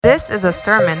This is a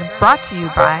sermon brought to you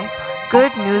by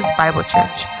Good News Bible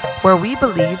Church, where we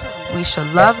believe we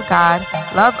should love God,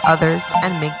 love others,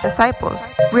 and make disciples.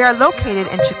 We are located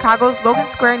in Chicago's Logan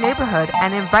Square neighborhood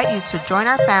and invite you to join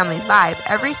our family live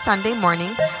every Sunday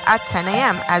morning at 10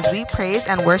 a.m. as we praise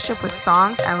and worship with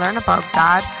songs and learn about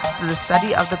God through the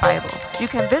study of the Bible. You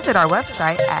can visit our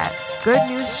website at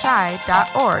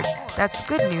goodnewschi.org. That's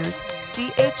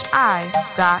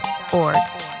goodnewschi.org.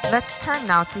 Let's turn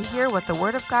now to hear what the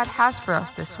Word of God has for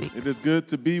us this week. It is good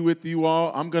to be with you all.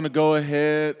 I'm going to go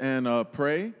ahead and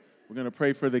pray. We're going to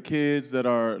pray for the kids that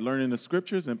are learning the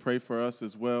scriptures and pray for us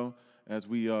as well as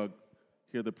we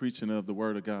hear the preaching of the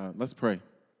Word of God. Let's pray.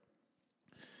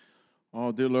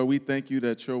 Oh, dear Lord, we thank you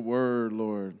that your Word,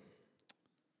 Lord,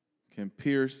 can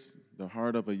pierce the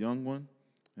heart of a young one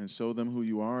and show them who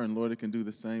you are, and Lord, it can do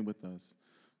the same with us.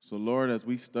 So, Lord, as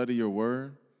we study your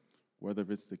Word, whether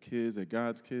it's the kids at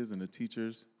God's Kids and the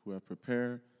teachers who have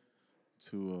prepared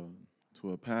to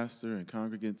a pastor and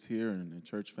congregants here and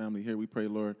church family here, we pray,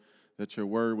 Lord, that your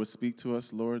word would speak to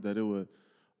us, Lord, that it would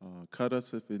cut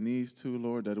us if it needs to,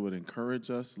 Lord, that it would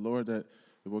encourage us, Lord, that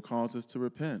it would cause us to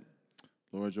repent.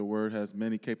 Lord, your word has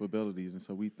many capabilities, and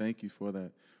so we thank you for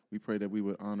that. We pray that we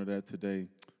would honor that today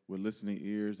with listening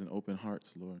ears and open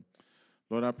hearts, Lord.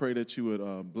 Lord, I pray that you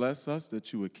would bless us,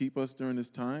 that you would keep us during this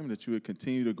time, that you would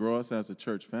continue to grow us as a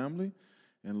church family.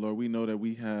 And, Lord, we know that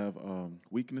we have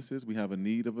weaknesses. We have a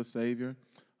need of a Savior,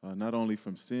 not only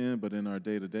from sin, but in our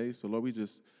day-to-day. So, Lord, we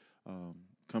just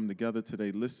come together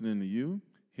today listening to you,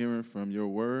 hearing from your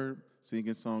word,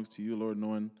 singing songs to you, Lord,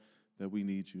 knowing that we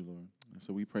need you, Lord. And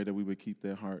so we pray that we would keep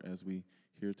that heart as we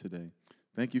hear today.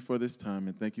 Thank you for this time,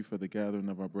 and thank you for the gathering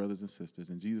of our brothers and sisters.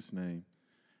 In Jesus' name,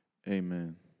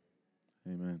 amen.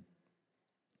 Amen.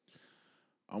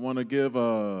 I want to give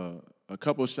a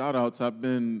couple shout-outs. I've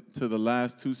been to the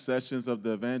last two sessions of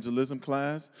the evangelism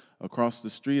class across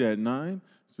the street at 9.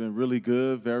 It's been really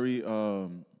good, very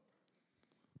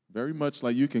much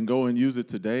like you can go and use it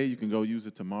today. You can go use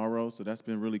it tomorrow, so that's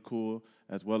been really cool,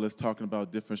 as well as talking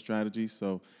about different strategies.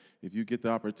 So if you get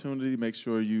the opportunity, make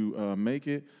sure you make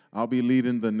it. I'll be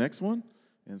leading the next one,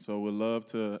 and so we'd love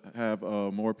to have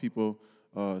more people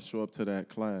show up to that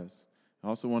class. I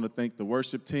also want to thank the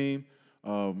worship team.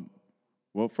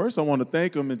 Well, first I want to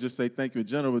thank them and just say thank you in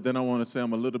general, but then I want to say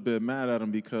I'm a little bit mad at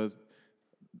them because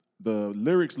the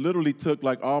lyrics literally took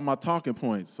like all my talking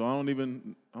points. So I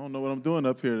don't know what I'm doing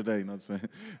up here today. You know what I'm saying?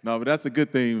 No, but that's a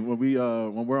good thing.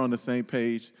 When we're on the same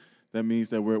page, that means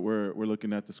that we're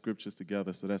looking at the scriptures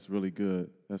together. So that's really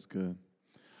good. That's good.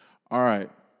 All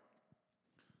right.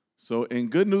 So in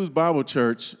Good News Bible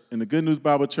Church, in the Good News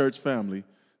Bible Church family,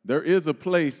 there is a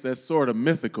place that's sort of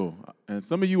mythical. And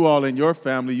some of you all in your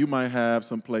family, you might have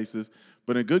some places.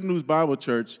 But in Good News Bible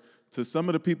Church, to some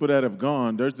of the people that have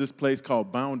gone, there's this place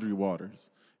called Boundary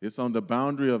Waters. It's on the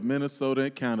boundary of Minnesota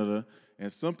and Canada.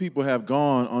 And some people have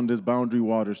gone on this Boundary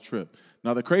Waters trip.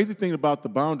 Now, the crazy thing about the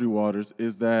Boundary Waters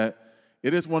is that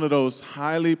it is one of those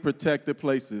highly protected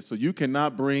places. So you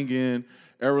cannot bring in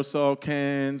aerosol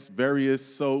cans, various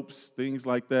soaps, things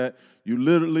like that. You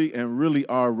literally and really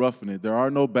are roughing it. There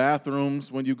are no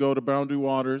bathrooms when you go to Boundary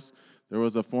Waters. There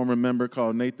was a former member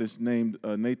called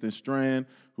Nathan Strand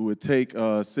who would take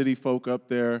city folk up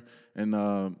there. And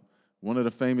one of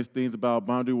the famous things about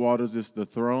Boundary Waters is the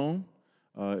throne.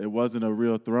 It wasn't a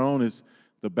real throne.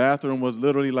 The bathroom was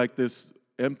literally like this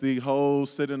empty hole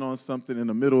sitting on something in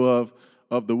the middle of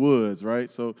the woods, right?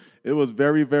 So it was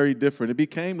very, very different. It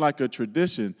became like a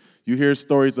tradition. You hear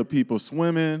stories of people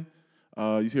swimming.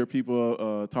 You hear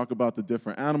people talk about the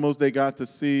different animals they got to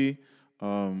see.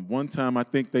 One time, I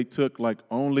think they took like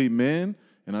only men,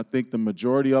 and I think the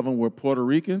majority of them were Puerto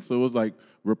Ricans. So it was like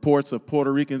reports of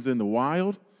Puerto Ricans in the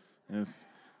wild. And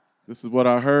this is what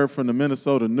I heard from the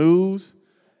Minnesota News.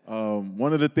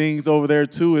 One of the things over there,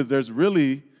 too, is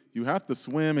you have to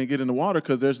swim and get in the water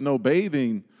because there's no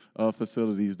bathing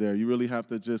facilities there. You really have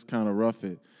to just kind of rough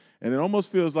it. And it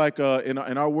almost feels like in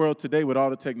our world today with all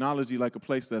the technology, like a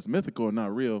place that's mythical and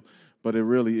not real, but it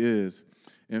really is.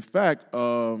 In fact,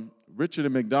 Richard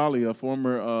and McDolly,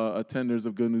 former attenders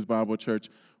of Good News Bible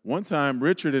Church, one time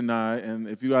Richard and I, and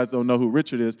if you guys don't know who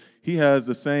Richard is, he has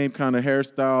the same kind of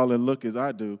hairstyle and look as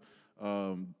I do,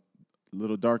 a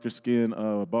little darker skin,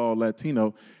 bald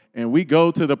Latino. And we go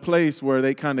to the place where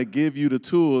they kind of give you the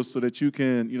tools so that you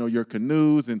can, your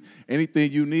canoes and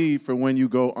anything you need for when you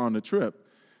go on the trip.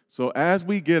 So as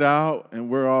we get out, and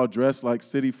we're all dressed like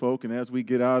city folk, and as we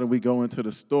get out and we go into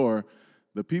the store,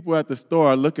 the people at the store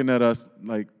are looking at us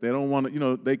like they don't want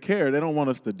to, they care. They don't want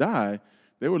us to die.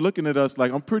 They were looking at us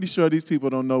like, I'm pretty sure these people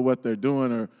don't know what they're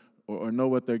doing or know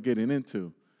what they're getting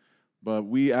into. But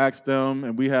we asked them,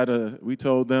 and we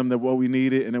told them that what we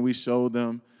needed, and then we showed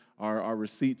them our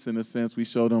receipts in a sense. We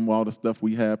showed them all the stuff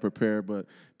we had prepared, but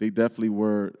they definitely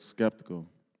were skeptical.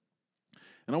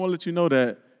 And I want to let you know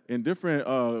that in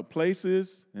different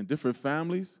places and different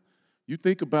families, you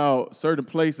think about certain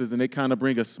places and they kind of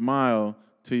bring a smile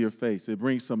to your face. It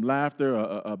brings some laughter,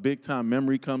 a big-time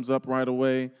memory comes up right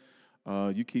away.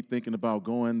 You keep thinking about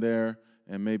going there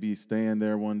and maybe staying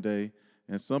there one day.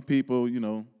 And some people,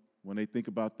 when they think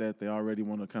about that, they already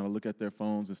want to kind of look at their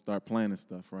phones and start planning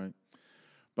stuff, right?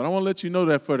 But I want to let you know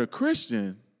that for the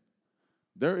Christian,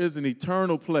 there is an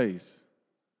eternal place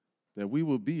that we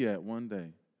will be at one day.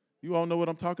 You all know what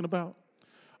I'm talking about?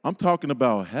 I'm talking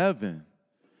about heaven.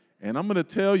 And I'm going to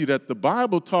tell you that the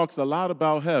Bible talks a lot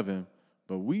about heaven,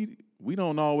 but we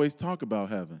don't always talk about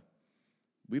heaven.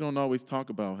 We don't always talk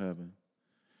about heaven.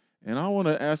 And I want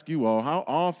to ask you all, how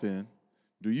often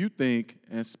do you think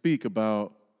and speak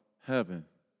about heaven?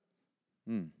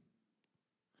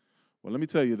 Well, let me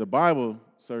tell you, the Bible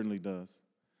certainly does.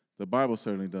 The Bible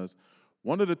certainly does.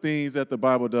 One of the things that the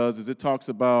Bible does is it talks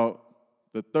about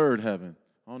the third heaven.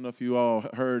 I don't know if you all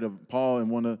heard of Paul in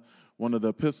one of the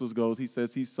epistles goes, he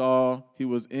says he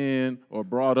was in or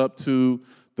brought up to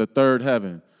the third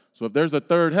heaven. So if there's a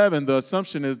third heaven, the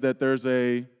assumption is that there's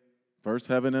a first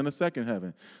heaven and a second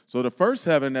heaven. So the first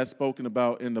heaven that's spoken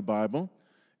about in the Bible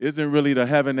isn't really the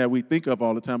heaven that we think of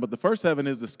all the time, but the first heaven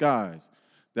is the skies.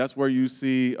 That's where you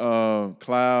see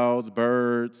clouds,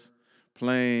 birds,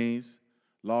 planes,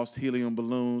 lost helium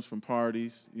balloons from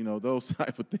parties, those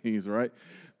type of things, right?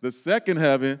 The second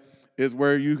heaven is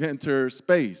where you enter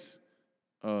space.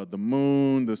 The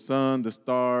moon, the sun, the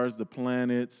stars, the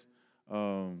planets,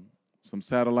 some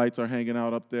satellites are hanging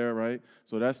out up there, right?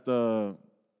 So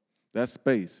that's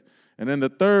space. And then the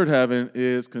third heaven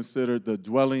is considered the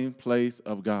dwelling place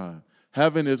of God.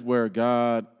 Heaven is where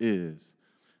God is.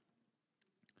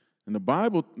 And the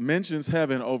Bible mentions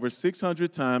heaven over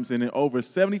 600 times, and in over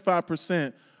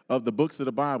 75% of the books of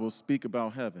the Bible speak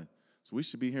about heaven. So we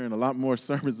should be hearing a lot more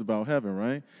sermons about heaven,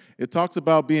 right? It talks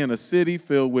about being a city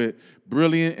filled with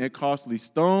brilliant and costly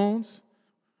stones.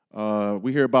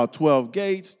 We hear about 12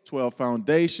 gates, 12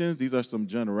 foundations. These are some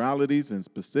generalities and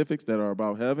specifics that are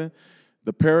about heaven.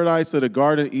 The paradise of the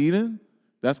Garden of Eden,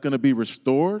 that's going to be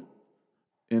restored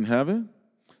in heaven.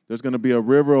 There's going to be a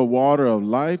river of water of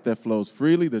life that flows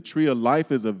freely. The tree of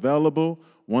life is available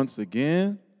once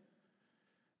again.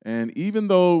 And even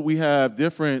though we have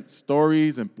different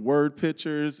stories and word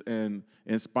pictures and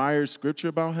inspired scripture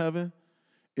about heaven,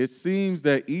 it seems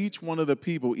that each one of the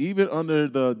people, even under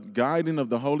the guiding of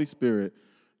the Holy Spirit,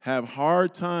 have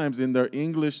hard times in their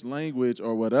English language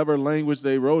or whatever language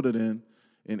they wrote it in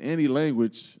any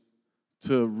language,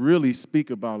 to really speak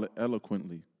about it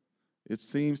eloquently. It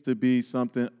seems to be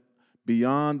something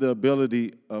beyond the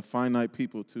ability of finite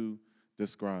people to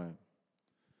describe.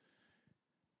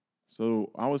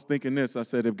 So I was thinking this. I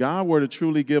said, if God were to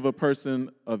truly give a person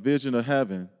a vision of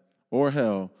heaven or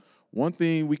hell, one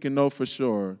thing we can know for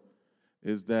sure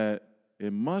is that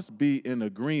it must be in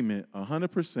agreement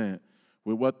 100%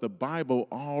 with what the Bible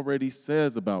already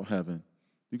says about heaven.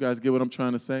 You guys get what I'm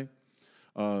trying to say?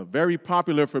 Very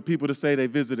popular for people to say they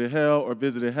visited hell or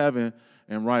visited heaven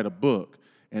and write a book.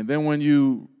 And then when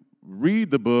you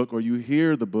read the book or you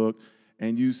hear the book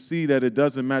and you see that it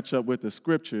doesn't match up with the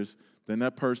scriptures, then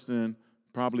that person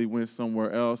probably went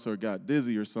somewhere else or got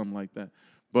dizzy or something like that.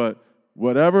 But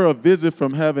whatever a visit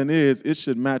from heaven is, it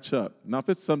should match up. Now, if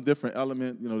it's some different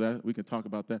element, that we can talk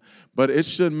about that. But it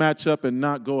should match up and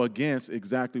not go against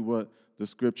exactly what the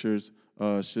scriptures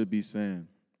should be saying.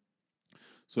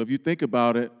 So if you think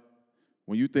about it,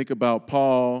 when you think about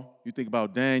Paul, you think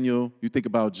about Daniel, you think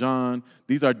about John,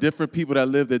 these are different people that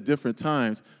lived at different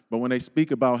times, but when they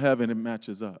speak about heaven, it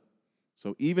matches up.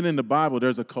 So even in the Bible,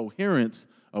 there's a coherence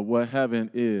of what heaven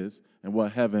is and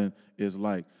what heaven is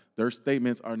like. Their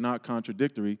statements are not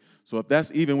contradictory. So if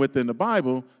that's even within the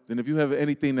Bible, then if you have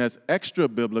anything that's extra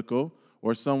biblical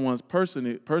or someone's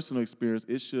personal experience,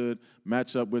 it should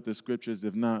match up with the scriptures.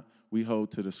 If not, we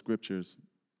hold to the scriptures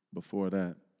before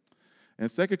that. And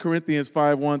 2 Corinthians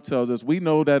 5:1 tells us, we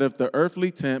know that if the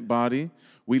earthly tent body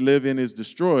we live in is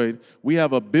destroyed, we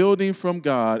have a building from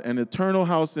God, an eternal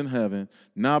house in heaven,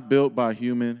 not built by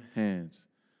human hands.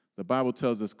 The Bible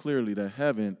tells us clearly that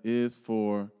heaven is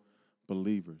for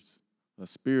believers, a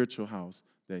spiritual house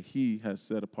that he has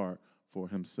set apart for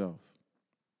himself.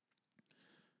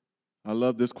 I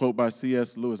love this quote by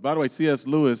C.S. Lewis. By the way, C.S.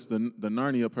 Lewis, the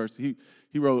Narnia person,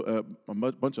 he wrote a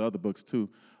bunch of other books too,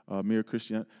 Mere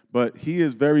Christianity. But he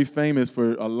is very famous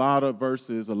for a lot of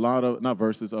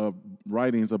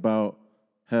writings about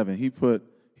heaven. He put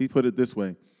it this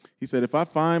way. He said, if I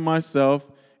find myself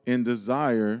in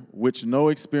desire which no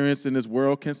experience in this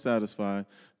world can satisfy,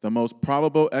 the most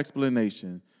probable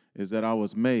explanation is that I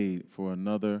was made for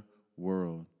another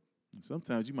world.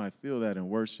 Sometimes you might feel that in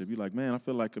worship. You're like, man, I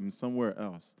feel like I'm somewhere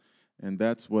else. And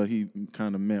that's what he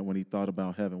kind of meant when he thought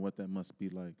about heaven, what that must be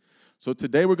like. So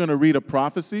today we're going to read a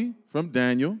prophecy from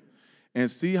Daniel and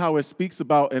see how it speaks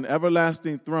about an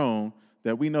everlasting throne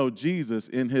that we know Jesus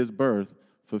in his birth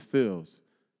fulfills.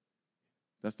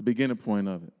 That's the beginning point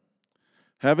of it.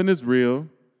 Heaven is real,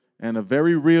 and a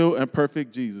very real and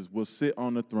perfect Jesus will sit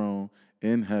on the throne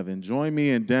in heaven. Join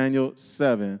me in Daniel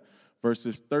 7,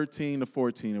 verses 13 to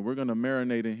 14, and we're going to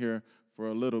marinate in here for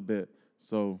a little bit,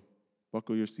 so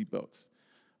buckle your seatbelts.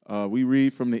 We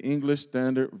read from the English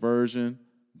Standard Version,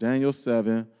 Daniel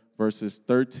 7, verses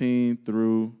 13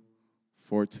 through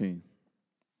 14.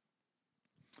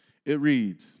 It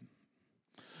reads,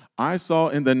 I saw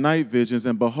in the night visions,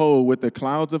 and behold, with the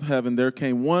clouds of heaven there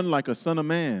came one like a son of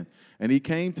man. And he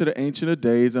came to the Ancient of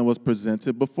Days and was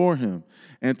presented before him.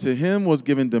 And to him was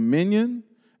given dominion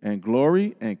and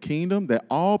glory and kingdom, that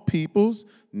all peoples,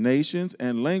 nations,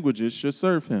 and languages should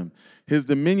serve him. His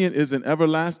dominion is an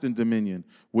everlasting dominion,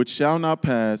 which shall not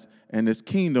pass, and his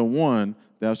kingdom one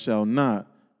that shall not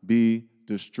be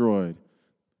destroyed.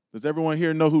 Does everyone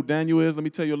here know who Daniel is? Let me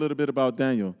tell you a little bit about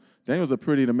Daniel. Daniel's a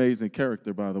pretty amazing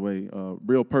character, by the way, a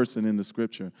real person in the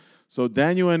scripture. So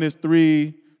Daniel and his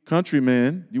three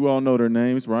countrymen, you all know their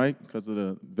names, right? Because of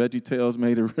the Veggie Tales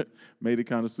made it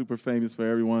kind of super famous for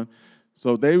everyone.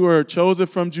 So they were chosen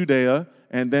from Judea,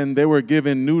 and then they were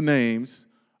given new names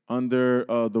under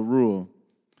the rule.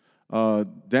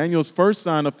 Daniel's first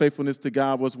sign of faithfulness to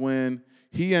God was when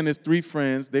he and his three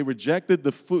friends, they rejected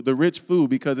the rich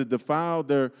food because it defiled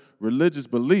their religious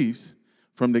beliefs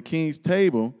from the king's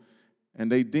table, and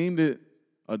they deemed it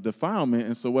a defilement,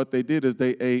 and so what they did is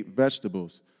they ate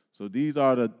vegetables. So these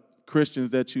are the Christians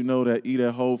that you know that eat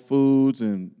at Whole Foods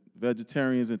and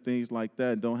vegetarians and things like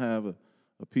that, and don't have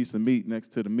a piece of meat next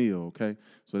to the meal, okay?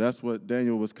 So that's what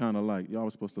Daniel was kind of like. Y'all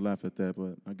was supposed to laugh at that,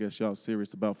 but I guess y'all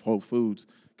serious about Whole Foods.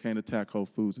 Can't attack Whole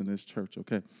Foods in this church,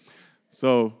 okay?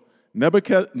 So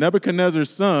Nebuchadnezzar's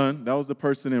son, that was the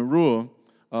person in rule,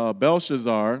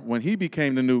 Belshazzar, when he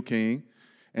became the new king,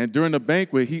 and during the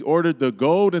banquet, he ordered the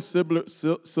gold and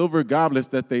silver goblets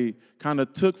that they kind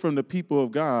of took from the people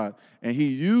of God, and he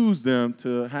used them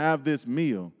to have this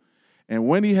meal. And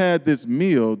when he had this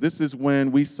meal, this is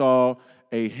when we saw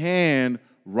a hand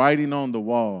writing on the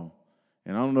wall.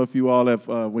 And I don't know if you all have,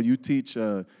 when you teach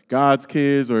God's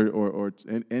kids or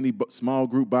any small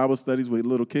group Bible studies with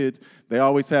little kids, they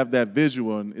always have that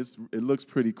visual, and it looks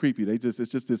pretty creepy. It's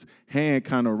just this hand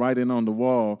kind of writing on the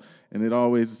wall, and it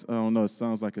always, I don't know, it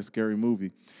sounds like a scary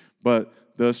movie. But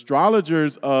the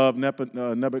astrologers of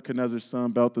Nebuchadnezzar's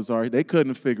son, Belteshazzar, they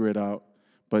couldn't figure it out.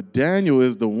 But Daniel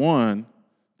is the one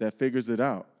that figures it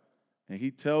out, and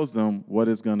he tells them what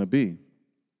it's going to be.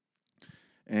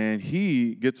 And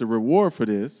he gets a reward for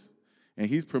this, and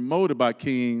he's promoted by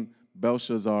King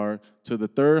Belshazzar to the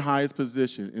third highest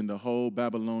position in the whole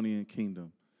Babylonian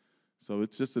kingdom. So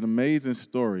it's just an amazing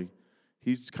story.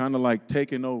 He's kind of like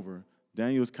taking over.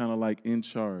 Daniel's kind of like in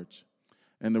charge.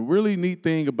 And the really neat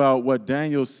thing about what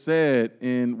Daniel said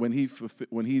when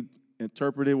he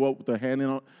interpreted what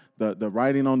the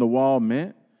writing on the wall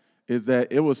meant is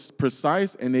that it was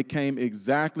precise and it came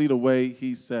exactly the way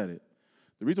he said it.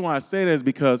 The reason why I say that is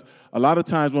because a lot of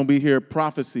times when we hear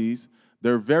prophecies,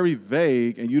 they're very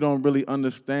vague and you don't really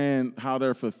understand how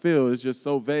they're fulfilled. It's just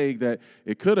so vague that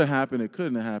it could have happened, it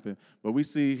couldn't have happened. But we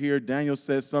see here Daniel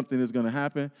says something is going to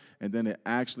happen, and then it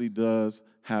actually does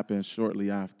happen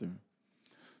shortly after.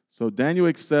 So Daniel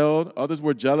excelled. Others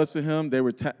were jealous of him.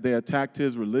 They attacked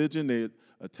his religion. They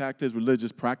attacked his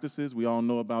religious practices. We all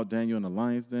know about Daniel and the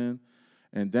lion's den.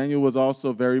 And Daniel was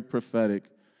also very prophetic.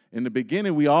 In the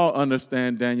beginning, we all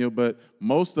understand Daniel, but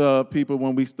most people,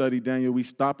 when we study Daniel, we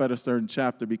stop at a certain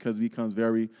chapter because it becomes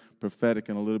very prophetic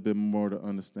and a little bit more to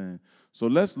understand. So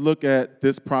let's look at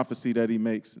this prophecy that he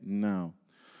makes now.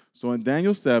 So in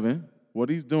Daniel 7, what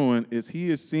he's doing is he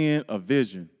is seeing a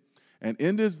vision. And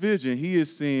in this vision, he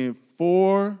is seeing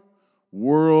 4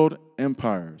 world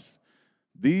empires.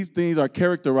 These things are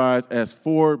characterized as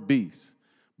 4 beasts.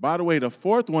 By the way, the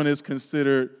 4th one is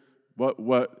considered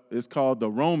what is called the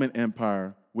Roman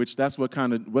Empire, which that's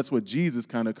what Jesus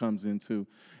kind of comes into.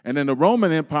 And then the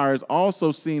Roman Empire is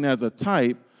also seen as a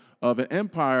type of an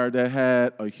empire that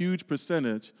had a huge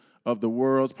percentage of the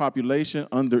world's population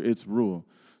under its rule.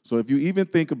 So if you even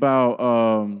think about,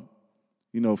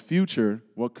 future,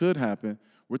 what could happen,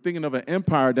 we're thinking of an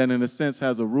empire that in a sense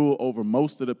has a rule over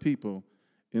most of the people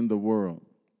in the world.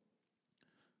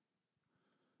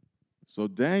 So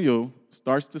Daniel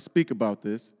starts to speak about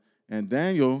this, and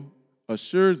Daniel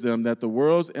assures them that the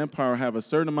world's empire have a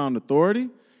certain amount of authority,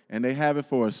 and they have it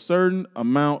for a certain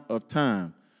amount of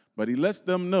time. But he lets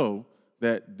them know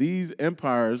that these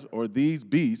empires or these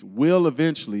beasts will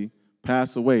eventually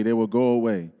pass away. They will go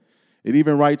away. It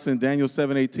even writes in Daniel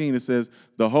 7:18, it says,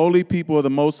 the holy people of the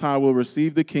Most High will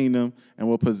receive the kingdom and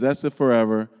will possess it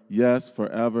forever, yes,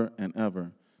 forever and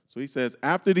ever. So he says,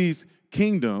 after these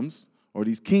kingdoms, or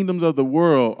these kingdoms of the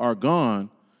world are gone,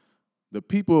 the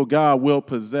people of God will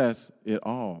possess it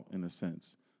all, in a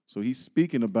sense. So he's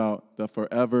speaking about the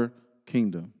forever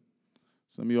kingdom.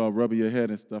 Some of y'all rubbing your head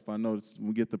and stuff. I know when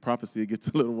we get to prophecy, it gets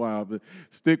a little wild, but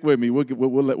stick with me.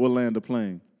 We'll land the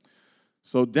plane.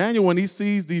 So Daniel, when he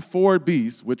sees the four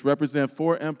beasts, which represent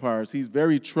four empires, he's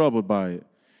very troubled by it.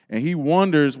 And he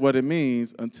wonders what it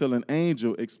means until an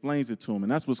angel explains it to him.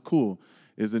 And that's what's cool,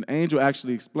 is an angel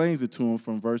actually explains it to him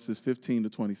from verses 15 to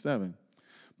 27.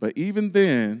 But even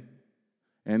then,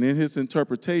 and in his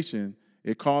interpretation,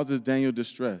 it causes Daniel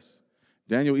distress.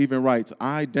 Daniel even writes,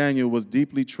 I, Daniel, was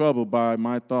deeply troubled by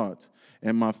my thoughts,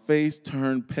 and my face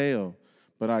turned pale,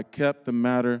 but I kept the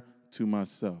matter to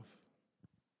myself.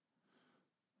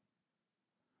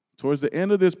 Towards the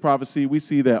end of this prophecy, we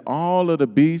see that all of the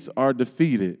beasts are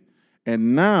defeated,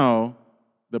 and now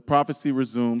the prophecy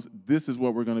resumes. This is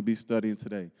what we're going to be studying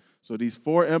today. So these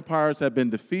four empires have been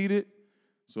defeated.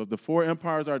 So if the four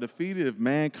empires are defeated, if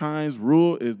mankind's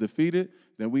rule is defeated,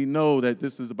 then we know that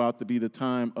this is about to be the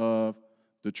time of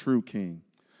the true king.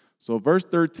 So verse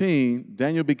 13,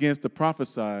 Daniel begins to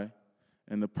prophesy,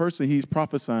 and the person he's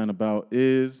prophesying about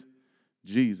is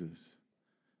Jesus.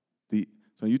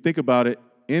 So you think about it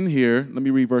in here. Let me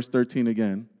read verse 13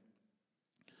 again.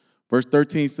 Verse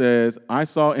 13 says, I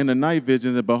saw in the night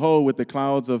visions, and behold, with the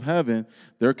clouds of heaven,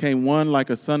 there came one like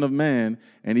a son of man,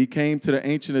 and he came to the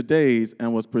Ancient of Days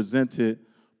and was presented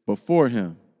before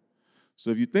him. So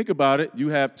if you think about it, you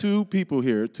have two people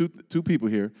here.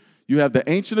 You have the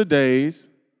Ancient of Days,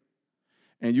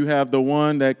 and you have the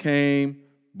one that came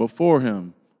before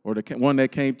him, or the one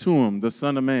that came to him, the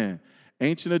Son of Man.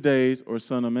 Ancient of Days or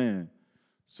Son of Man.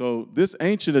 So this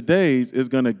Ancient of Days is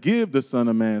going to give the Son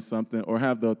of Man something or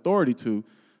have the authority to.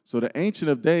 So the Ancient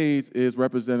of Days is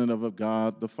representative of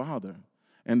God the Father.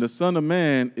 And the Son of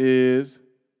Man is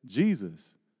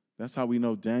Jesus. That's how we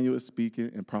know Daniel is speaking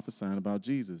and prophesying about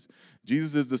Jesus.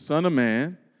 Jesus is the Son of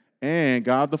Man, and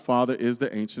God the Father is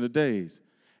the Ancient of Days.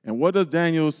 And what does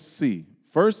Daniel see?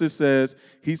 First it says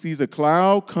he sees a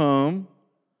cloud come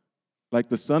like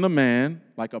the Son of Man,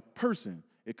 like a person.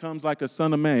 It comes like a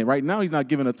son of man. Right now he's not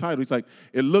given a title. He's like,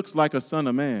 it looks like a son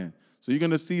of man. So you're going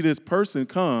to see this person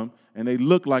come, and they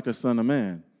look like a son of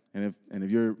man. And if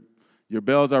your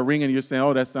bells are ringing, you're saying,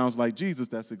 oh, that sounds like Jesus,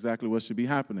 that's exactly what should be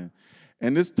happening.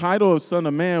 And this title of Son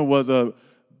of Man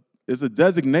is a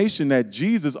designation that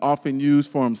Jesus often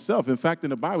used for himself. In fact,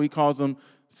 in the Bible, he calls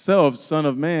himself Son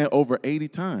of Man over 80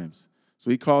 times.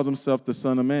 So he calls himself the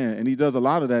Son of Man, and he does a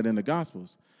lot of that in the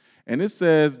Gospels. And it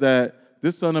says that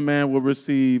this Son of Man will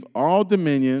receive all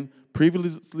dominion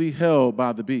previously held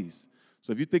by the beast.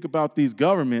 So if you think about these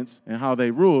governments and how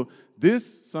they rule,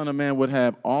 this Son of Man would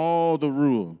have all the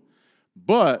rule.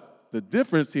 But the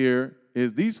difference here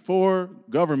is these four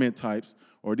government types,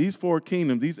 or these four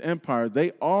kingdoms, these empires,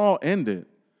 they all ended.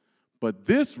 But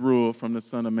this rule from the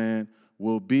Son of Man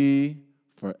will be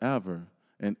forever,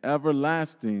 an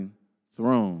everlasting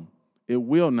throne. It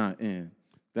will not end.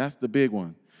 That's the big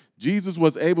one. Jesus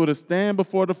was able to stand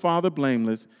before the Father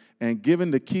blameless and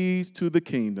given the keys to the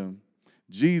kingdom.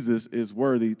 Jesus is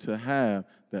worthy to have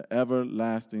the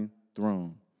everlasting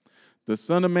throne. The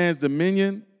Son of Man's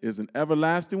dominion is an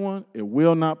everlasting one. It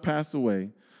will not pass away.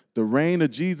 The reign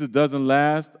of Jesus doesn't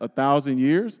last 1,000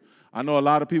 years. I know a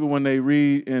lot of people, when they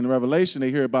read in Revelation, they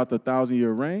hear about the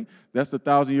 1,000-year reign. That's the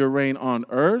 1,000-year reign on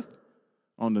earth,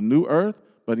 on the new earth.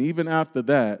 But even after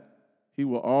that, he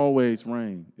will always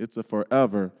reign. It's a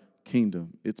forever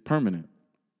kingdom. It's permanent.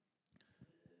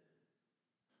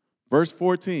 Verse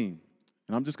 14,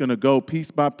 and I'm just going to go piece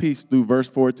by piece through verse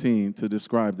 14 to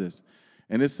describe this.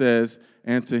 And it says,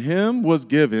 and to him was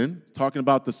given, talking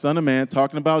about the Son of Man,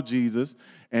 talking about Jesus.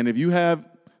 And if you have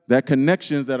that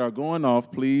connections that are going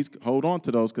off, please hold on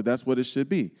to those, because that's what it should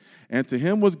be. And to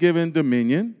him was given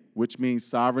dominion, which means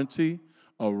sovereignty,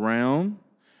 a realm,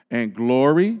 and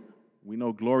glory. We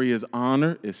know glory is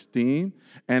honor, esteem,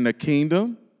 and a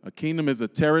kingdom. A kingdom is a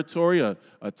territory,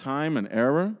 a time, an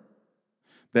era,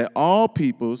 that all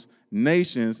peoples,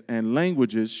 nations, and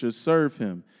languages should serve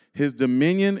him. His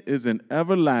dominion is an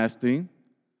everlasting,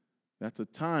 that's a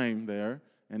time there,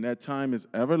 and that time is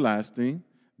everlasting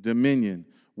dominion,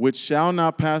 which shall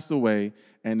not pass away,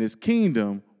 and his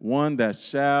kingdom one that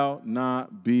shall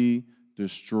not be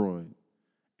destroyed.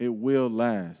 It will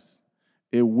last.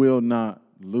 It will not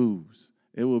lose.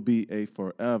 It will be a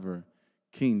forever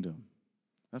kingdom.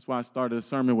 That's why I started the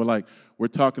sermon with we're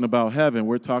talking about heaven.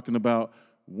 We're talking about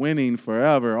winning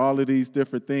forever, all of these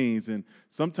different things. And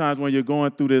sometimes when you're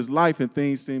going through this life and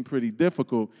things seem pretty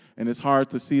difficult and it's hard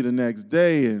to see the next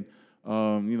day, and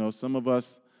some of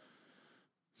us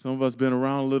been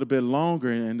around a little bit longer,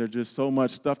 and there's just so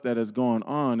much stuff that is going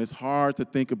on. It's hard to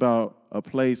think about a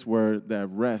place where that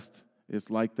rest is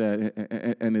like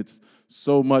that, and it's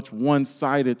so much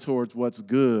one-sided towards what's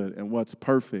good and what's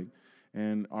perfect.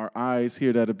 And our eyes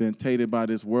here that have been tainted by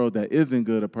this world that isn't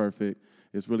good or perfect,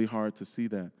 it's really hard to see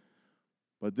that.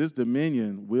 But this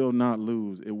dominion will not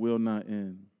lose. It will not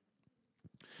end.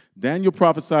 Daniel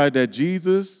prophesied that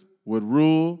Jesus would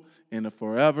rule in a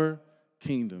forever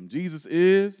kingdom. Jesus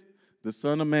is the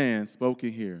Son of Man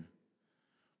spoken here.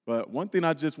 But one thing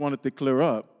I just wanted to clear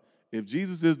up, if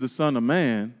Jesus is the Son of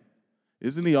Man,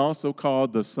 isn't he also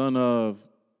called the Son of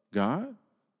God?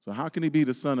 So how can he be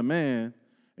the Son of Man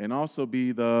and also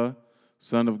be the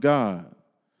Son of God?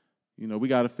 We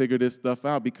got to figure this stuff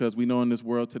out, because we know in this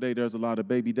world today there's a lot of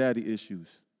baby daddy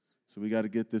issues. So we got to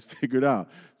get this figured out.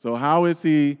 So how is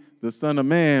he the Son of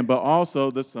Man but also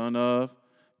the Son of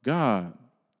God?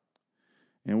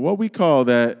 And what we call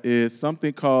that is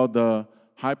something called the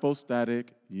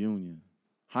hypostatic union.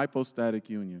 Hypostatic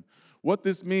union. What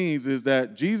this means is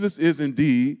that Jesus is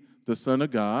indeed the Son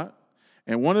of God,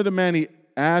 and one of the many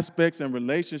aspects and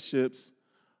relationships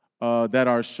that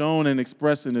are shown and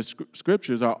expressed in the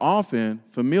scriptures are often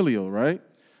familial, right?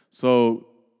 So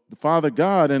the Father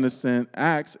God, in a sense,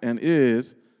 acts and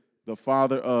is the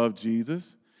Father of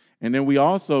Jesus. And then we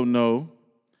also know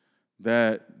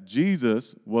that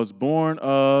Jesus was born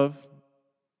of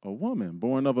a woman,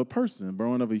 born of a person,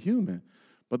 born of a human.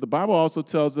 But the Bible also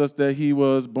tells us that he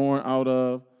was born out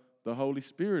of the Holy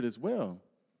Spirit as well,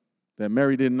 that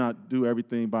Mary did not do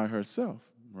everything by herself,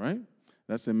 right?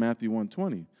 That's in Matthew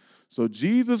 1:20. So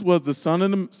Jesus was the Son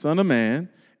of Man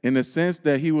in the sense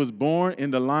that he was born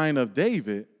in the line of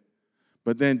David,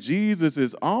 but then Jesus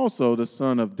is also the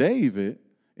Son of David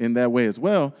in that way as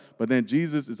well. But then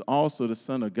Jesus is also the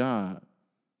Son of God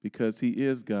because he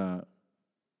is God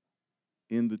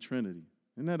in the Trinity.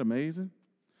 Isn't that amazing?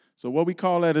 So what we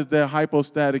call that is that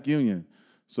hypostatic union.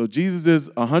 So Jesus is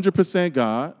 100%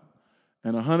 God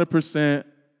and 100%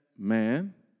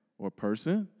 man or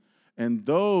person, and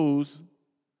those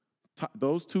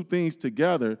two things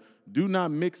together do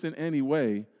not mix in any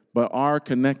way, but are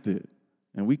connected.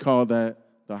 And we call that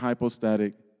the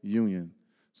hypostatic union.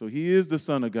 So he is the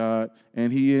Son of God,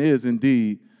 and he is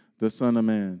indeed the Son of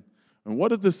Man. And what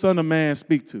does the Son of Man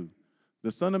speak to?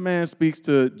 The Son of Man speaks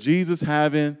to Jesus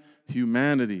having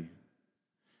humanity.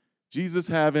 Jesus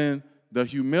having the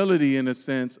humility in the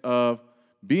sense of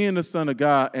being the Son of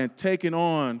God and taking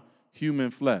on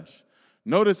human flesh.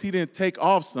 Notice he didn't take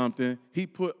off something, he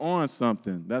put on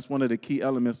something. That's one of the key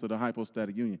elements of the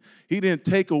hypostatic union. He didn't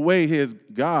take away his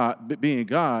God, being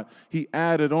God, he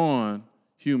added on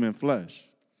human flesh.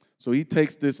 So he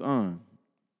takes this on.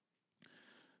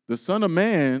 The Son of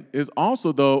Man is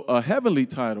also, though, a heavenly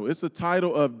title. It's a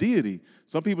title of deity.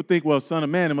 Some people think, well, Son of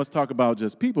Man, it must talk about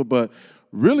just people, but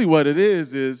really what it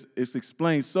is it's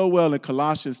explained so well in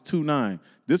Colossians 2:9.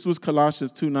 This was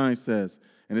Colossians 2:9 says,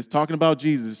 and it's talking about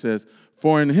Jesus. It says,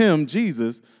 for in him,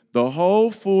 Jesus, the whole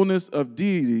fullness of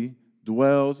deity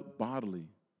dwells bodily.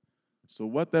 So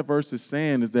what that verse is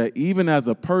saying is that even as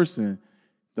a person,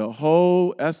 the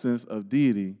whole essence of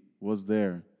deity was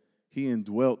there. He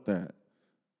indwelt that.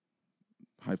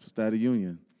 Hypostatic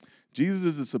union. Jesus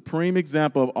is the supreme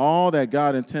example of all that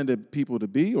God intended people to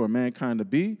be, or mankind to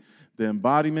be, the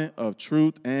embodiment of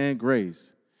truth and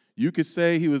grace. You could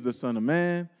say he was the Son of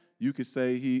Man. You could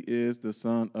say he is the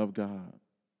Son of God.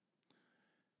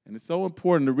 And it's so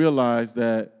important to realize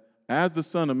that as the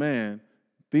Son of Man,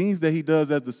 things that he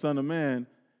does as the Son of Man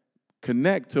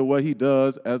connect to what he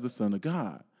does as the Son of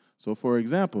God. So, for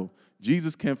example,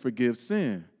 Jesus can forgive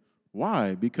sin.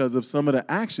 Why? Because of some of the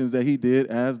actions that he did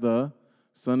as the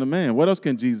Son of Man. What else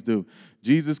can Jesus do?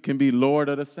 Jesus can be Lord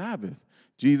of the Sabbath.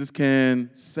 Jesus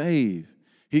can save.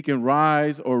 He can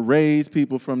rise or raise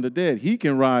people from the dead. He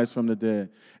can rise from the dead,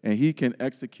 and he can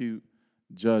execute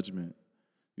judgment.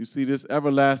 You see, this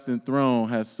everlasting throne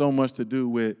has so much to do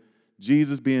with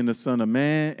Jesus being the Son of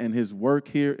Man and his work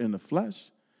here in the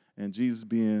flesh, and Jesus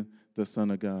being the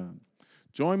Son of God.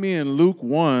 Join me in Luke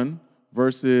 1,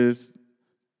 verses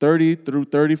 30 through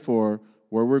 34,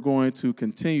 where we're going to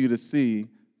continue to see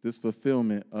this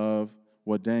fulfillment of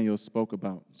what Daniel spoke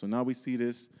about. So now we see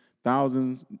this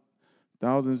thousands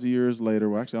thousands of years later.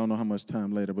 Well, actually, I don't know how much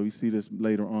time later, but we see this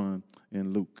later on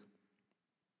in Luke.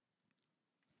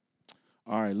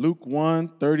 All right, Luke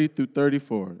 1:30 through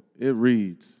 34. It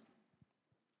reads,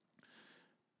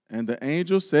 "And the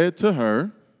angel said to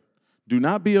her, 'Do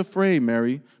not be afraid,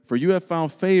 Mary, for you have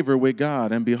found favor with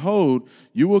God. And behold,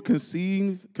 you will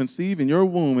conceive in your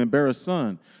womb and bear a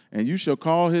son, and you shall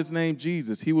call his name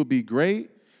Jesus. He will be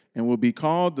great and will be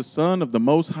called the Son of the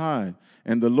Most High.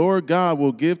 And the Lord God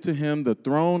will give to him the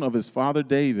throne of his father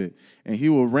David, and he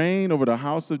will reign over the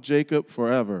house of Jacob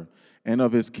forever. And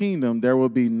of his kingdom there will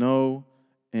be no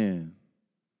end.'"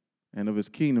 And of his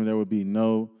kingdom there will be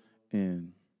no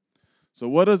end. So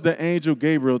what does the angel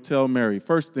Gabriel tell Mary?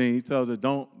 First thing, he tells her,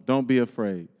 don't be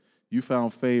afraid. You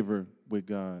found favor with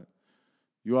God.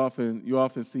 You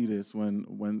often see this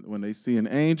when they see an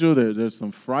angel, there's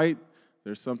some fright.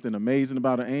 There's something amazing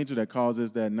about an angel that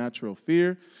causes that natural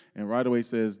fear. And right away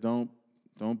says, don't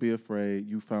be afraid.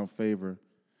 You found favor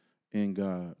in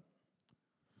God.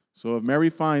 So if Mary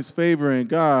finds favor in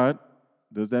God,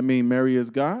 does that mean Mary is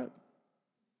God?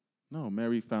 No,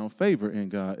 Mary found favor in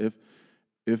God.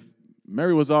 If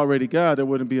Mary was already God, there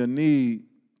wouldn't be a need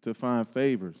to find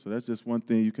favor. So that's just one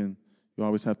thing you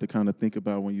always have to kind of think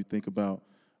about when you think about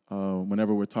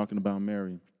whenever we're talking about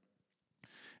Mary.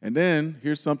 And then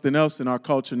here's something else in our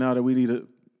culture now that we need to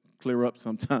clear up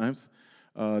sometimes.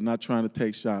 Not trying to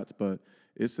take shots, but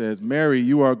it says, "Mary,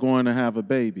 you are going to have a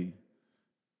baby."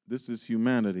 This is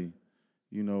humanity.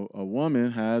 You know, a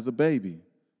woman has a baby,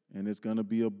 and it's going to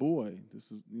be a boy.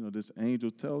 This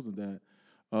angel tells her that.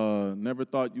 Never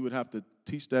thought you would have to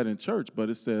teach that in church, but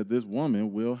it said this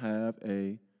woman will have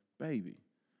a baby.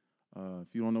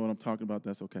 If you don't know what I'm talking about,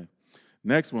 that's okay.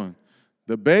 Next one.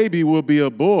 The baby will be a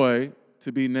boy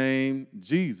to be named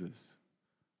Jesus.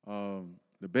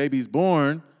 The baby's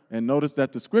born, and notice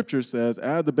that the scripture says,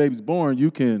 as the baby's born,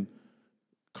 you can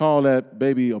call that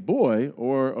baby a boy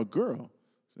or a girl.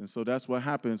 And so that's what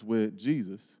happens with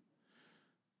Jesus.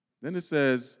 Then it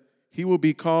says, he will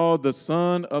be called the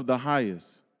Son of the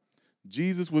Highest.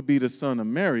 Jesus would be the son of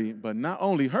Mary, but not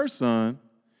only her son,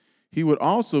 he would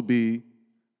also be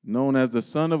known as the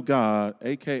Son of God,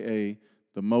 a.k.a.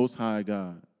 the Most High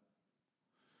God.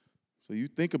 So you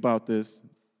think about this,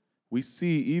 we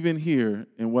see even here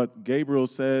in what Gabriel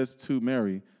says to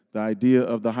Mary, the idea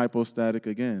of the hypostatic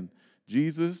again.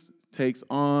 Jesus takes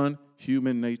on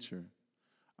human nature.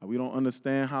 We don't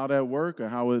understand how that works or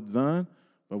how it's done,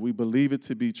 but we believe it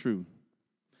to be true.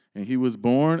 And he was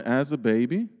born as a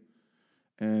baby.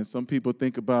 And some people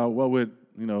think about what would,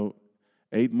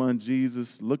 8-month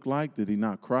Jesus look like? Did he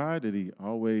not cry? Did he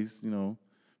always,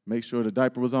 make sure the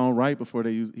diaper was on right before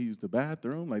he used the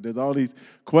bathroom? Like there's all these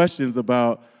questions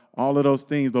about all of those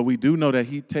things, but we do know that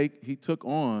he took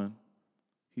on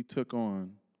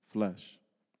flesh.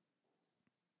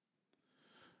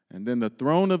 And then the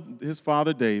throne of his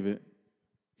father David,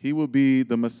 he will be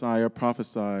the Messiah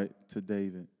prophesied to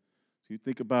David. So you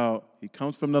think about, he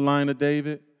comes from the line of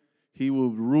David. He will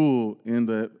rule in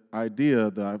the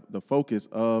idea, the focus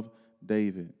of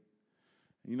David.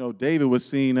 David was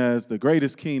seen as the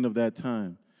greatest king of that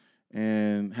time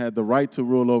and had the right to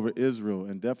rule over Israel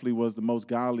and definitely was the most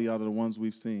godly out of the ones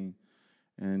we've seen.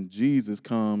 And Jesus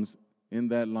comes in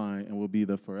that line and will be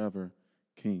the forever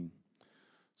king.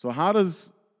 So how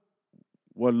does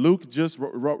what Luke just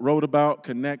wrote about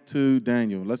connect to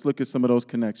Daniel? Let's look at some of those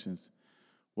connections.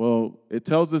 Well, it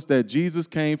tells us that Jesus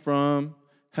came from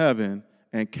heaven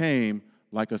and came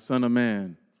like a son of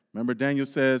man. Remember, Daniel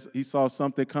says he saw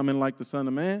something coming like the Son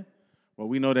of Man? Well,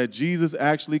 we know that Jesus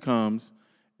actually comes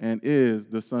and is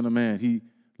the Son of Man. He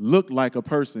looked like a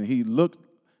person. He looked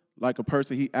like a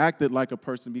person. He acted like a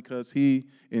person because he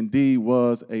indeed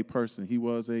was a person. He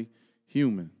was a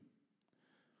human.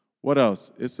 What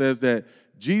else? It says that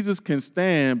Jesus can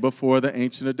stand before the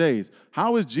Ancient of Days.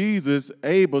 How is Jesus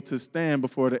able to stand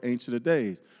before the Ancient of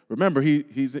Days? Remember,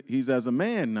 he's as a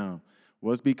man now.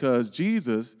 Was because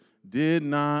Jesus did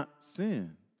not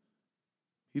sin.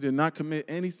 He did not commit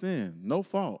any sin, no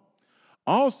fault.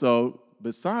 Also,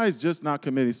 besides just not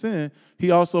committing sin, he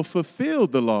also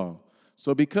fulfilled the law.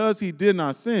 So because he did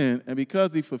not sin and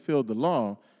because he fulfilled the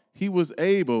law, he was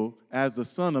able, as the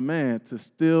Son of Man, to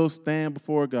still stand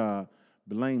before God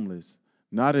blameless,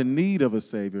 not in need of a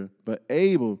Savior, but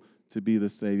able to be the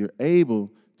Savior,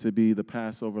 able to be the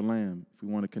Passover lamb, if we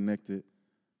want to connect it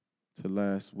to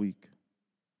last week.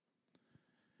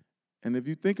 And if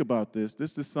you think about this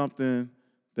is something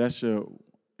that should,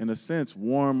 in a sense,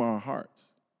 warm our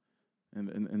hearts.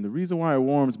 And the reason why it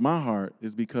warms my heart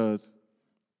is because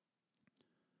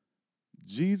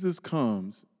Jesus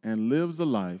comes and lives a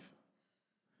life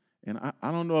And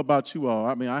I don't know about you all.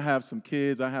 I mean, I have some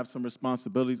kids. I have some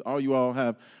responsibilities. All you all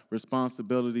have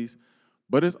responsibilities.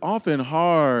 But it's often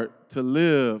hard to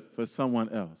live for someone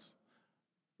else.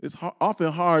 It's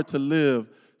often hard to live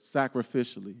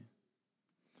sacrificially.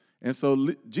 And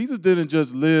so Jesus didn't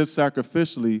just live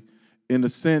sacrificially in the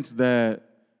sense that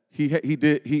he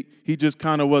just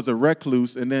kind of was a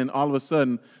recluse and then all of a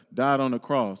sudden died on the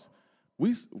cross.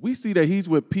 We see that he's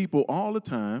with people all the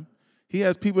time. He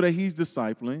has people that he's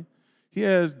discipling. He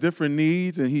has different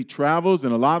needs, and he travels,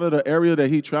 and a lot of the area that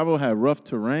he traveled had rough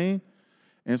terrain.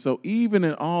 And so even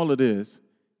in all of this,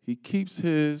 he keeps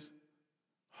his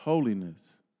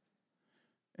holiness.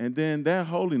 And then that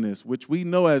holiness, which we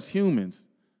know as humans,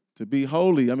 to be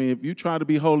holy, I mean, if you try to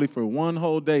be holy for one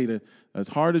whole day, as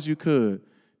hard as you could,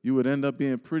 you would end up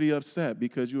being pretty upset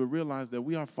because you would realize that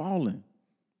we are fallen.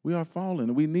 We are fallen,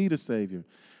 and we need a Savior.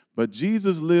 But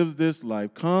Jesus lives this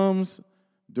life, comes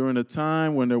during a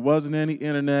time when there wasn't any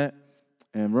internet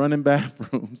and running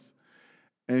bathrooms,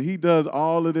 and he does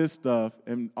all of this stuff,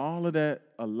 and all of that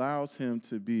allows him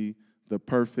to be the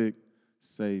perfect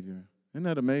Savior. Isn't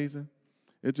that amazing?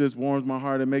 It just warms my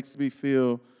heart. It makes me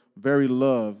feel very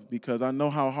loved because I know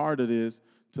how hard it is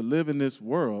to live in this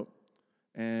world.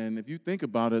 And if you think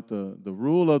about it, the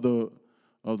rule of the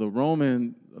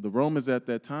Romans at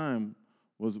that time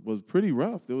was pretty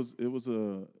rough. It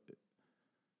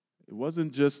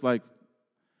wasn't just like,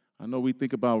 I know we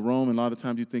think about Rome, and a lot of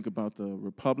times you think about the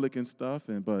Republic and stuff,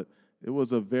 but it was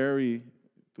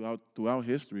throughout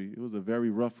history, it was a very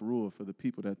rough rule for the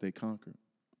people that they conquered.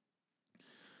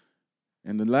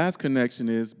 And the last connection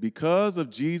is because of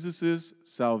Jesus'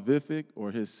 salvific or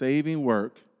his saving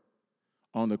work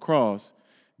on the cross,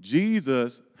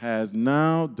 Jesus has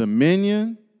now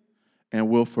dominion and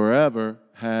will forever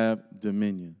have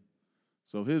dominion.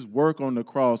 So his work on the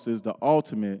cross is the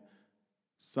ultimate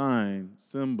sign,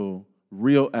 symbol,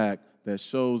 real act that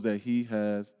shows that he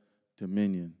has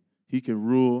dominion. He can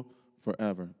rule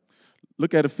forever.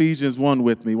 Look at Ephesians 1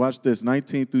 with me. Watch this,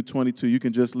 19 through 22. You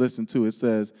can just listen to it. It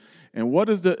says, "And what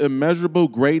is the immeasurable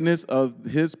greatness of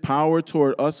his power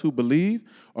toward us who believe,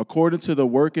 according to the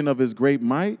working of his great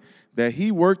might, that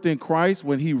he worked in Christ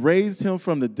when he raised him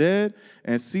from the dead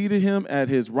and seated him at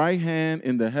his right hand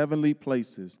in the heavenly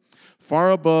places,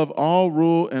 far above all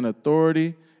rule and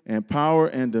authority and power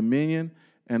and dominion,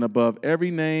 and above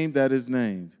every name that is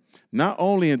named, not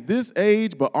only in this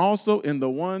age, but also in the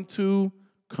one to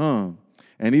come.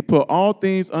 And he put all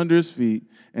things under his feet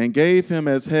and gave him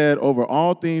as head over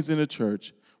all things in the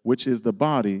church, which is the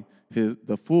body,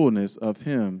 the fullness of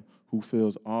him who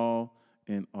fills all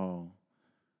in all."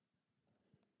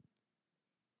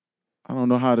 I don't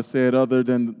know how to say it other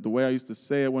than the way I used to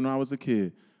say it when I was a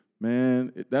kid.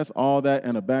 Man, that's all that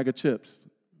and a bag of chips.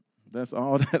 That's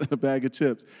all that and a bag of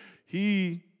chips.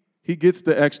 He gets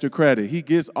the extra credit. He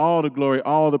gets all the glory,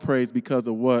 all the praise because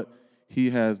of what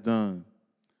he has done.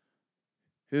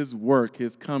 His work,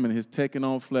 his coming, his taking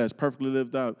on flesh, perfectly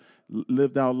lived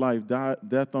out life,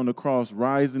 death on the cross,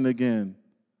 rising again.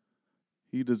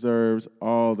 He deserves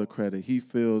all the credit. He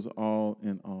fills all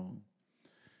in all.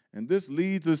 And this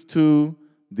leads us to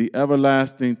the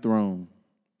everlasting throne.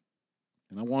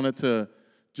 And I wanted to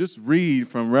just read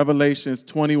from Revelations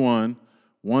 21,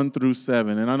 1 through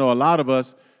 7. And I know a lot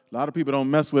of people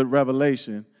don't mess with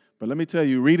Revelation. But let me tell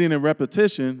you, reading and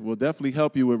repetition will definitely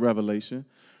help you with Revelation.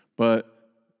 But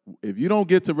if you don't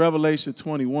get to Revelation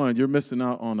 21, you're missing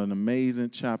out on an amazing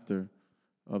chapter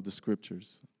of the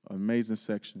scriptures, an amazing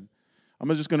section.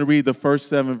 I'm just going to read the first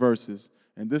 7 verses.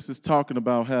 And this is talking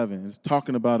about heaven. It's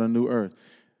talking about a new earth.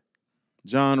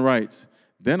 John writes,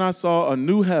 "Then I saw a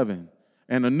new heaven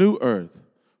and a new earth,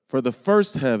 for the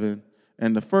first heaven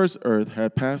and the first earth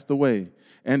had passed away,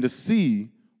 and the sea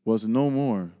was no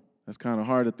more." That's kind of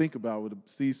hard to think about with the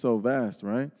sea so vast,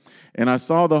 right? "And I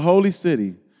saw the holy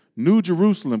city, New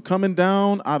Jerusalem, coming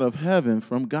down out of heaven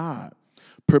from God,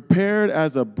 prepared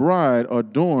as a bride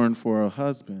adorned for her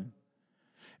husband.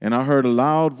 And I heard a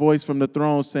loud voice from the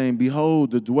throne saying,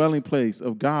 'Behold, the dwelling place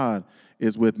of God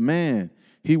is with man.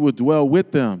 He will dwell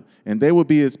with them, and they will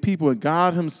be his people, and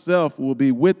God himself will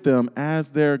be with them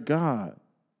as their God.'"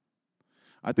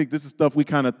 I think this is stuff we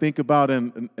kind of think about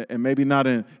and maybe not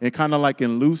in kind of like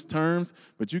in loose terms,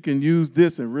 but you can use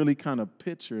this and really kind of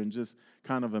picture and just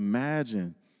kind of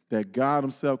imagine that God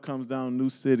himself comes down, new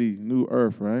city, new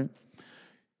earth, right?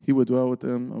 He will dwell with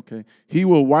them, okay. "He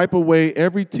will wipe away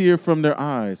every tear from their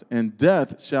eyes, and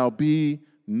death shall be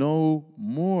no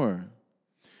more.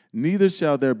 Neither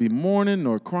shall there be mourning,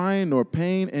 nor crying, nor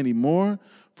pain anymore,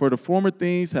 for the former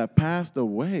things have passed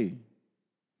away."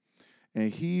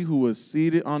 And he who was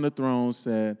seated on the throne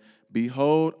said,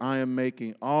 Behold, I am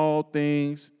making all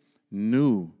things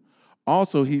new.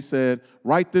 Also, he said,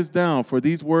 write this down, for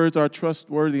these words are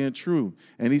trustworthy and true.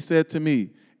 And he said to me,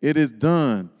 it is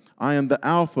done. I am the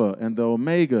Alpha and the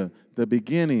Omega, the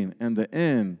beginning and the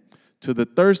end. To the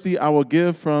thirsty I will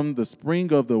give from the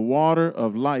spring of the water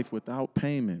of life without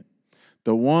payment.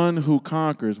 The one who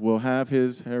conquers will have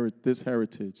this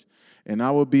heritage, and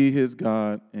I will be his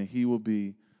God, and he will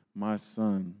be my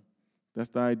son. That's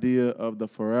the idea of the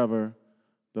forever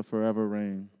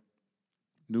reign.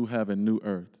 New heaven, new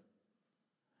earth.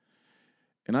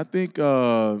 And I think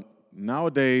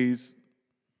nowadays,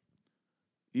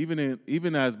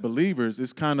 even as believers,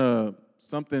 it's kind of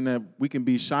something that we can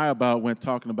be shy about when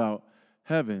talking about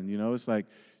heaven. You know, it's like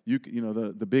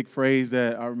the big phrase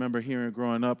that I remember hearing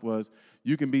growing up was,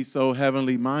 "You can be so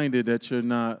heavenly minded that you're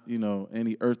not,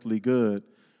 any earthly good."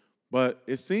 But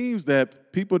it seems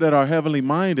that people that are heavenly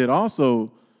minded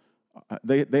also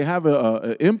they have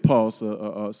an impulse,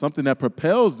 something that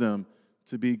propels them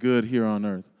to be good here on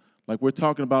earth. Like we're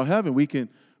talking about heaven, we can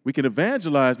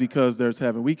evangelize because there's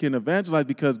heaven. We can evangelize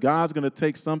because God's going to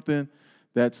take something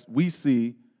that we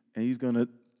see and he's going to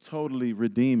totally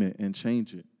redeem it and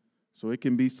change it. So it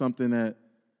can be something that,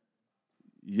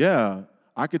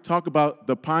 I could talk about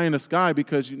the pie in the sky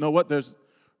because you know what? There's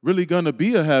really going to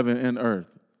be a heaven and earth.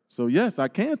 So yes, I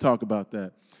can talk about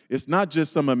that. It's not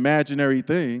just some imaginary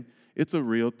thing. It's a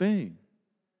real thing.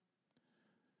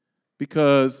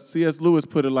 Because C.S. Lewis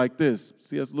put it like this.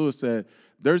 C.S. Lewis said,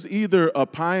 there's either a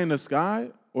pie in the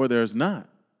sky or there's not.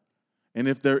 And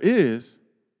if there is,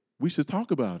 we should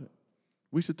talk about it.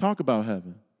 We should talk about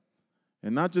heaven.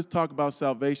 And not just talk about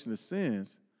salvation of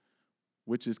sins,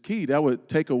 which is key. That would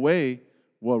take away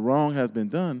what wrong has been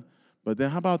done. But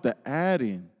then how about the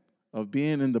adding of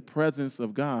being in the presence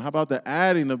of God? How about the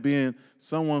adding of being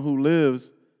someone who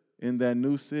lives in that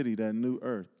new city, that new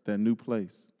earth, that new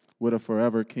place with a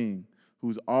forever king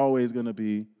who's always going to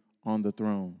be on the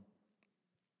throne?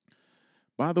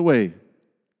 By the way,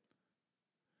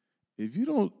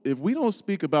 if we don't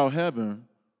speak about heaven,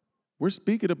 we're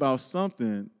speaking about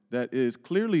something that is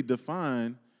clearly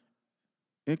defined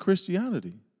in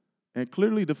Christianity and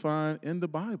clearly defined in the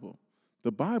Bible.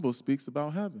 The Bible speaks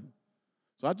about heaven.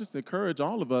 So I just encourage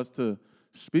all of us to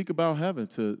speak about heaven,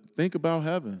 to think about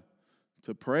heaven,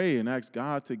 to pray and ask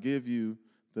God to give you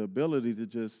the ability to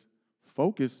just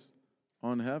focus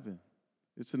on heaven.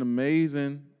 It's an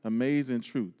amazing, amazing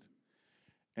truth.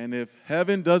 And if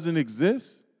heaven doesn't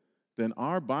exist, then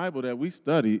our Bible that we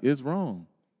study is wrong.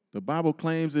 The Bible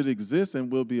claims it exists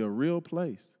and will be a real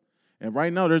place. And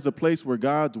right now there's a place where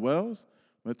God dwells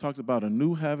when it talks about a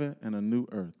new heaven and a new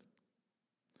earth.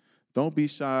 Don't be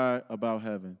shy about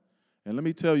heaven. And let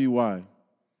me tell you why.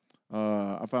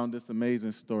 I found this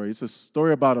amazing story. It's a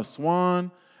story about a swan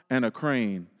and a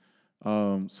crane.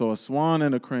 So a swan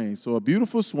and a crane. So a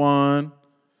beautiful swan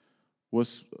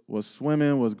was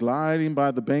swimming, was gliding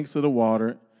by the banks of the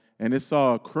water, and it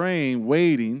saw a crane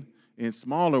waiting in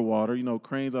smaller water. You know,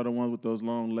 cranes are the ones with those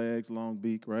long legs, long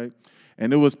beak, right?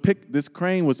 And this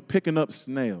crane was picking up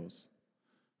snails.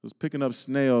 It was picking up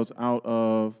snails out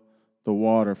of the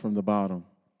water from the bottom.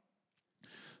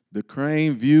 The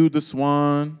crane viewed the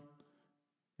swan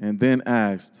and then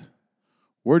asked,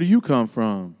 "Where do you come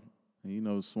from?" And you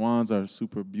know, swans are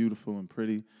super beautiful and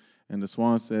pretty. And the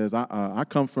swan says, I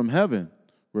come from heaven,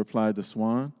 replied the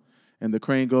swan. And the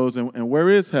crane goes, and where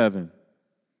is heaven?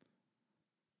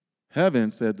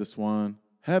 Heaven, said the swan.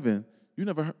 Heaven? You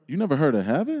never heard of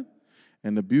heaven?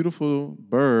 And the beautiful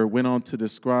bird went on to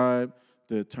describe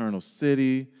the eternal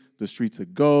city, the streets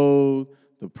of gold,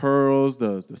 the pearls,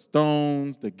 the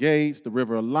stones, the gates, the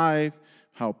river of life,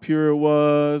 how pure it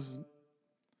was.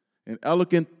 In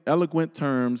elegant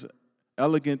terms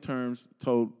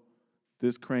told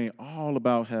this crane all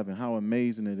about heaven, how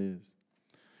amazing it is.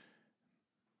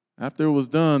 After it was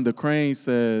done, the crane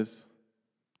says,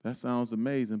 "That sounds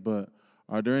amazing, but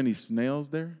are there any snails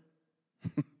there?"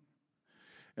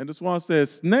 And the swan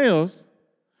says, "Snails?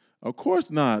 Of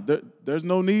course not. There's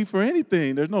no need for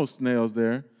anything. There's no snails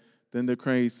there." Then the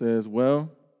crane says, "Well,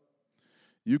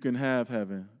 you can have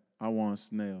heaven. I want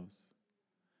snails."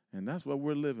 And that's what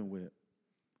we're living with.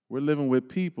 We're living with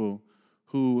people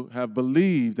who have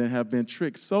believed and have been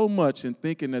tricked so much in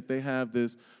thinking that they have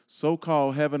this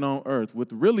so-called heaven on earth.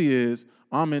 What really is,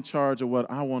 I'm in charge of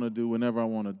what I want to do whenever I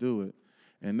want to do it.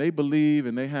 And they believe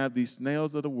and they have these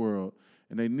snails of the world,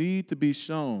 and they need to be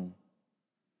shown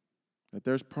that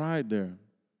there's pride there,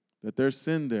 that there's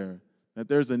sin there, that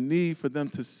there's a need for them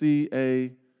to see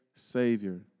a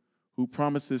Savior who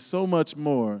promises so much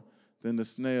more than the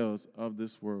snails of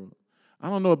this world. I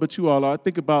don't know about you all. I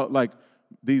think about like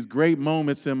these great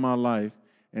moments in my life,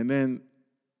 and then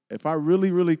if I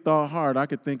really, really thought hard, I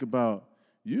could think about,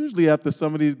 usually after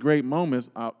some of these great moments,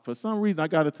 for some reason I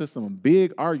got into some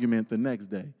big argument the next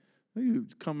day. You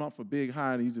come off a big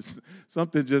high and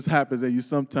something just happens and you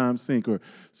sometimes sink. Or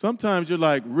sometimes you're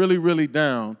like really, really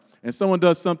down and someone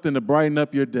does something to brighten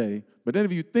up your day. But then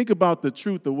if you think about the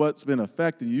truth of what's been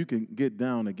affected you, you can get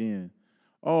down again.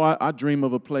 Oh, I dream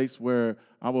of a place where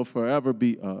I will forever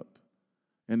be up.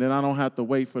 And then I don't have to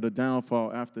wait for the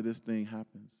downfall after this thing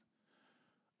happens.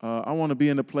 I want to be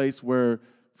in a place where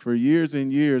for years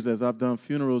and years, as I've done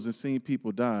funerals and seen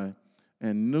people die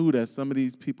and knew that some of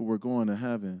these people were going to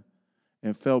heaven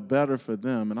and felt better for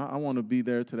them. And I want to be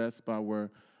there to that spot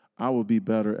where I will be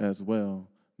better as well.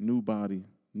 New body,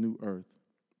 new earth.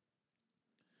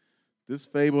 This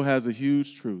fable has a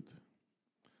huge truth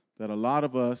that a lot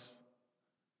of us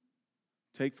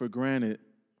take for granted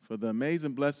for the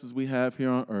amazing blessings we have here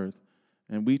on earth,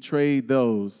 and we trade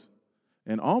those,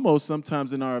 and almost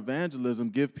sometimes in our evangelism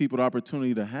give people the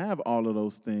opportunity to have all of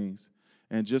those things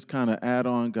and just kind of add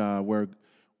on God, where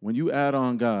when you add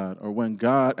on God, or when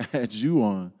God adds you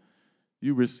on,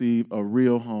 you receive a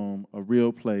real home, a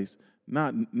real place,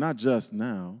 not just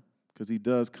now, because he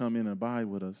does come in and abide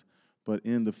with us, but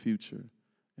in the future,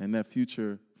 and that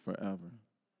future forever.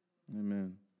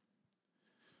 Amen.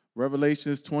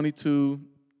 Revelations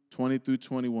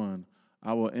 22:20-21.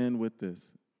 I will end with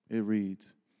this. It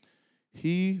reads,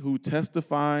 "He who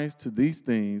testifies to these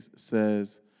things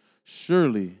says,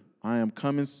 'Surely I am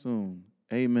coming soon.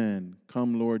 Amen.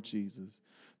 Come, Lord Jesus.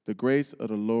 The grace of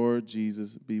the Lord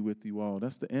Jesus be with you all.'"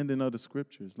 That's the ending of the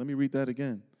scriptures. Let me read that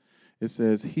again. It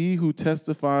says, "He who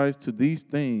testifies to these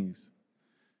things."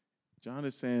 John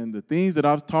is saying the things that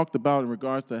I've talked about in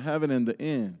regards to heaven and the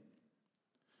end.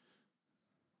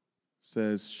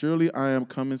 Says, "Surely I am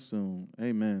coming soon.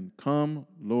 Amen. Come,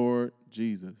 Lord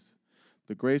Jesus.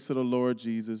 The grace of the Lord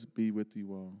Jesus be with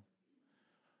you all."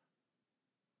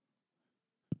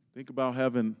 Think about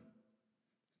heaven.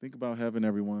 Think about heaven,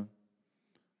 everyone.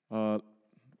 A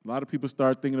lot of people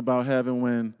start thinking about heaven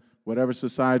when whatever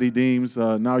society deems,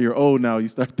 now you're old now, you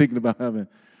start thinking about heaven.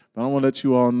 But I want to let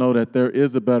you all know that there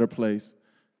is a better place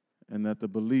and that the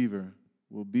believer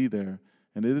will be there.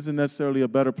 And it isn't necessarily a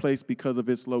better place because of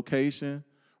its location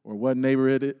or what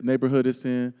neighborhood it's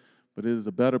in, but it is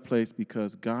a better place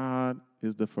because God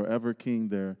is the forever king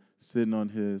there, sitting on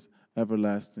his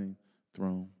everlasting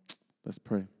throne. Let's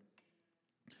pray.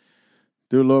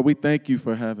 Dear Lord, we thank you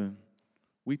for heaven.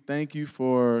 We thank you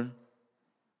for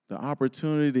the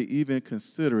opportunity to even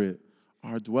consider it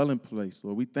our dwelling place,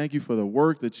 Lord. We thank you for the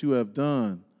work that you have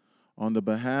done on the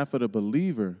behalf of the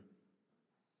believer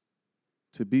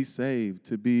to be saved,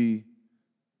 to be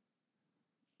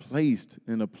placed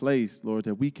in a place, Lord,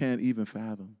 that we can't even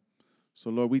fathom. So,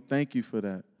 Lord, we thank you for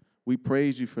that. We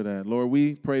praise you for that. Lord,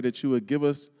 we pray that you would give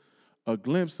us a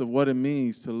glimpse of what it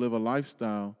means to live a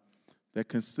lifestyle that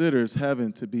considers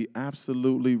heaven to be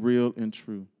absolutely real and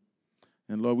true.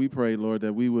 And, Lord, we pray, Lord,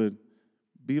 that we would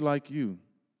be like you,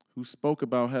 who spoke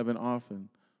about heaven often,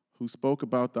 who spoke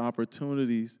about the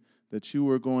opportunities that you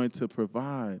were going to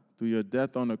provide through your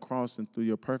death on the cross and through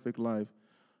your perfect life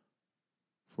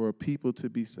for a people to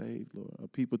be saved, Lord, a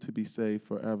people to be saved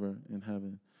forever in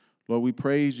heaven. Lord, we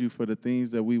praise you for the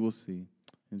things that we will see.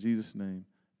 In Jesus' name,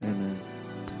 amen.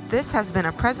 This has been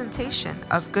a presentation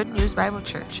of Good News Bible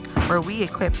Church, where we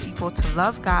equip people to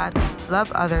love God,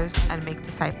 love others, and make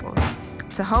disciples.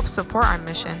 To help support our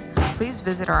mission, please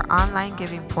visit our online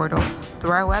giving portal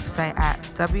through our website at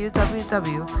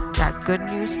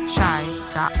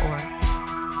www.goodnewsshy.org.